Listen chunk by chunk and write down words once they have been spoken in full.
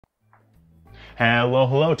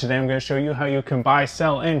Hello. Today I'm going to show you how you can buy,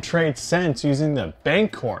 sell, and trade Sense using the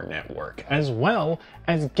Bancor network, as well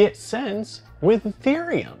as get Sense with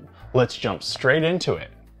Ethereum. Let's jump straight into it.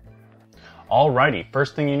 Alrighty,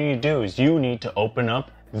 first thing you need to do is you need to open up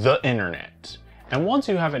the internet. And once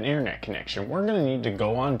you have an internet connection, we're going to need to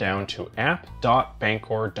go on down to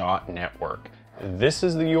app.bancor.network. This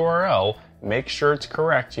is the URL. Make sure it's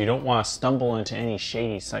correct. You don't want to stumble into any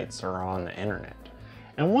shady sites that are on the internet.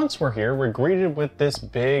 And once we're here, we're greeted with this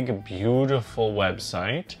big, beautiful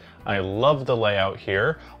website. I love the layout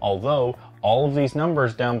here, although all of these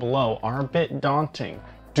numbers down below are a bit daunting.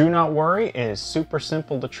 Do not worry, it is super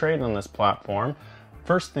simple to trade on this platform.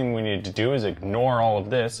 First thing we need to do is ignore all of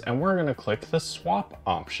this, and we're going to click the swap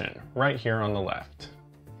option right here on the left.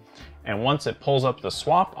 And once it pulls up the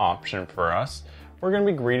swap option for us, we're going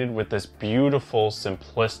to be greeted with this beautiful,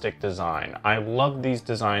 simplistic design. I love these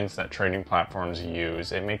designs that trading platforms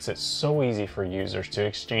use. It makes it so easy for users to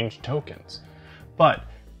exchange tokens. But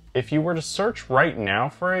if you were to search right now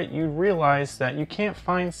for it, you'd realize that you can't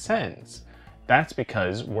find Sense. That's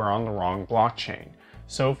because we're on the wrong blockchain.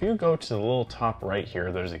 So if you go to the little top right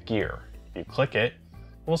here, there's a gear. If you click it,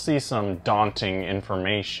 we'll see some daunting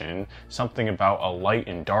information, something about a light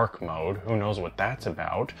and dark mode. Who knows what that's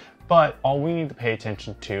about? But all we need to pay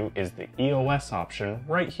attention to is the EOS option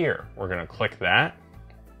right here. We're going to click that,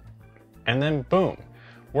 and then boom,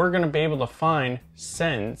 we're going to be able to find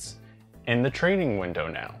Sense in the trading window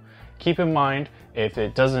now. Keep in mind, if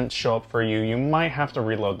it doesn't show up for you, you might have to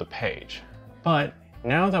reload the page. But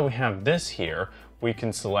now that we have this here, we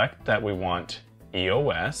can select that we want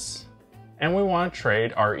EOS, and we want to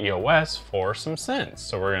trade our EOS for some Sense.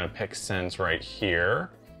 So we're going to pick Sense right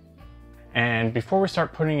here. And before we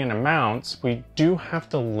start putting in amounts, we do have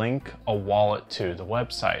to link a wallet to the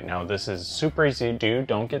website. Now this is super easy to do,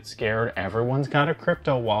 don't get scared. Everyone's got a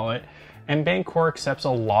crypto wallet, and Bancor accepts a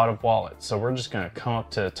lot of wallets. So we're just going to come up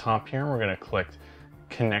to the top here, and we're going to click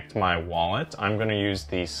connect my wallet. I'm going to use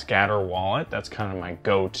the Scatter wallet. That's kind of my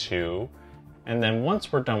go-to. And then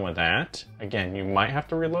once we're done with that, again, you might have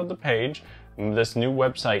to reload the page. This new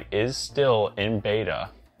website is still in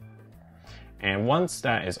beta. And once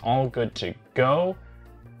that is all good to go,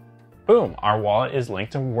 boom, our wallet is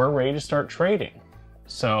linked and we're ready to start trading.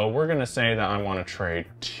 So we're going to say that I want to trade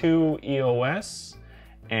 2 EOS,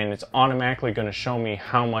 and it's automatically going to show me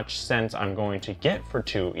how much Sense I'm going to get for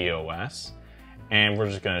 2 EOS. And we're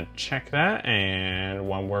just going to check that, and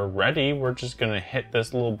when we're ready, we're just going to hit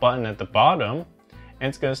this little button at the bottom, and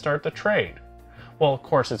it's going to start the trade. Well, of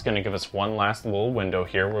course, it's going to give us one last little window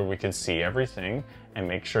here where we can see everything and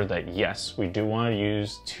make sure that, yes, we do want to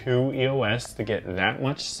use 2 EOS to get that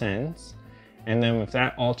much Sense. And then with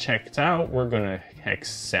that all checked out, we're going to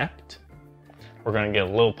accept. We're going to get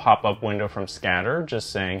a little pop-up window from Scatter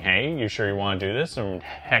just saying, hey, you sure you want to do this? And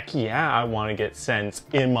heck yeah, I want to get Sense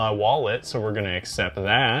in my wallet, so we're going to accept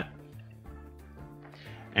that.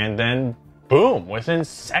 And then, boom, within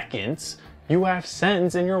seconds, you have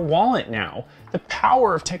Sense in your wallet now. The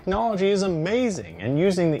power of technology is amazing, and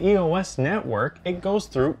using the EOS network, it goes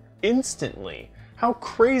through instantly. How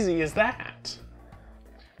crazy is that?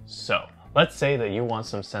 So, let's say that you want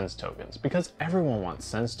some Sense tokens, because everyone wants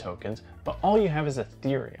Sense tokens, but all you have is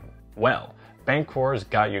Ethereum. Well, Bancor's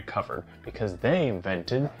got you covered, because they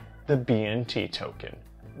invented the BNT token,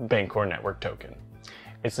 Bancor Network Token.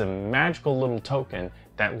 It's a magical little token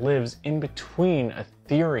that lives in between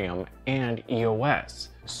Ethereum and EOS.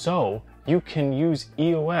 So you can use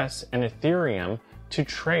EOS and Ethereum to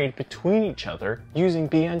trade between each other using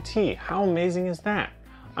BNT. How amazing is that?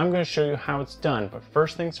 I'm going to show you how it's done, but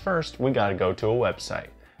first things first, we got to go to a website.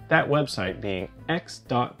 That website being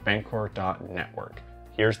x.bancor.network.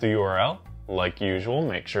 Here's the URL. Like usual,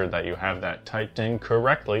 make sure that you have that typed in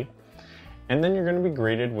correctly. And then you're going to be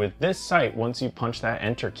greeted with this site once you punch that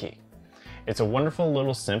enter key. It's a wonderful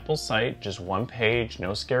little simple site, just one page,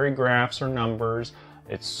 no scary graphs or numbers.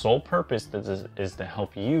 Its sole purpose is to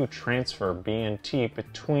help you transfer BNT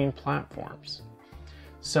between platforms.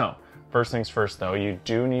 So, first things first though, you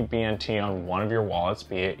do need BNT on one of your wallets,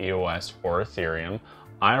 be it EOS or Ethereum.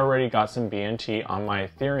 I already got some BNT on my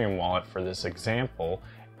Ethereum wallet for this example.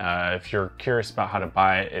 If you're curious about how to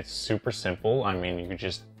buy it, it's super simple. I mean, you could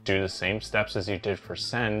just do the same steps as you did for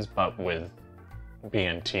Sense, but with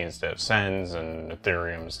BNT instead of Sense and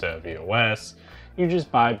Ethereum instead of EOS. You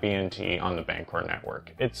just buy BNT on the Bancor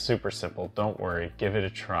network. It's super simple. Don't worry. Give it a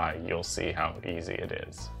try. You'll see how easy it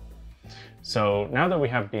is. So now that we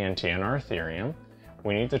have BNT in our Ethereum,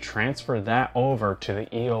 we need to transfer that over to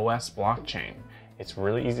the EOS blockchain. It's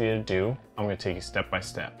really easy to do. I'm going to take you step by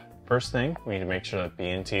step. First thing, we need to make sure that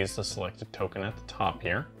BNT is the selected token at the top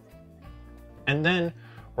here. And then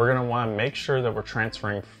we're going to want to make sure that we're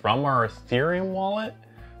transferring from our Ethereum wallet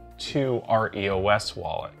to our EOS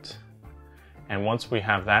wallet. And once we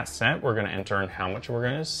have that set, we're going to enter in how much we're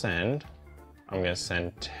going to send. I'm going to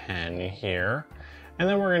send 10 here. And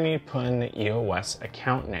then we're going to need to put in the EOS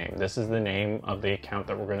account name. This is the name of the account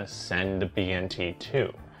that we're going to send the BNT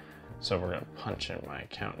to. So we're going to punch in my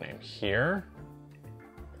account name here.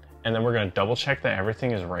 And then we're going to double check that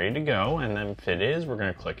everything is ready to go. And then if it is, we're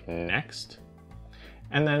going to click next.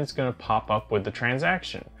 And then it's going to pop up with the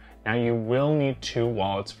transaction. Now you will need 2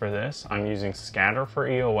 wallets for this. I'm using Scatter for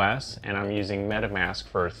EOS and I'm using MetaMask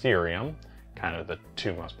for Ethereum, kind of the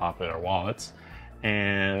 2 most popular wallets.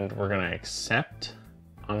 And we're going to accept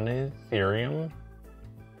on the Ethereum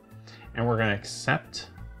and we're going to accept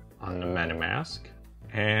on the MetaMask.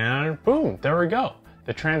 And boom, there we go.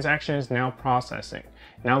 The transaction is now processing.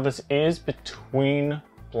 Now this is between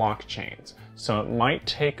blockchains, so it might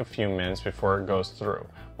take a few minutes before it goes through.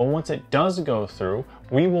 But once it does go through,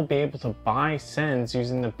 we will be able to buy Sens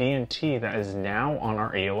using the BNT that is now on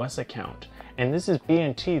our EOS account. And this is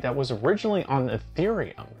BNT that was originally on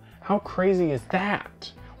Ethereum. How crazy is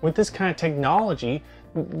that? With this kind of technology,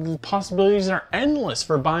 the possibilities are endless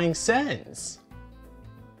for buying Sens.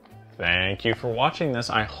 Thank you for watching this.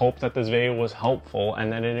 I hope that this video was helpful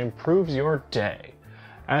and that it improves your day.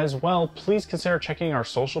 As well, please consider checking our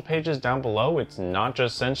social pages down below. It's not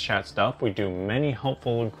just Sense.Chat stuff. We do many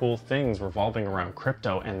helpful and cool things revolving around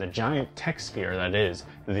crypto and the giant tech sphere that is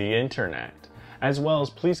the internet. As well as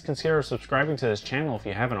please consider subscribing to this channel if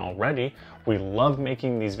you haven't already. We love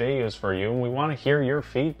making these videos for you and we want to hear your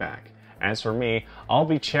feedback. As for me, I'll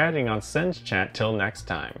be chatting on Sense.Chat till next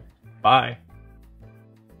time. Bye.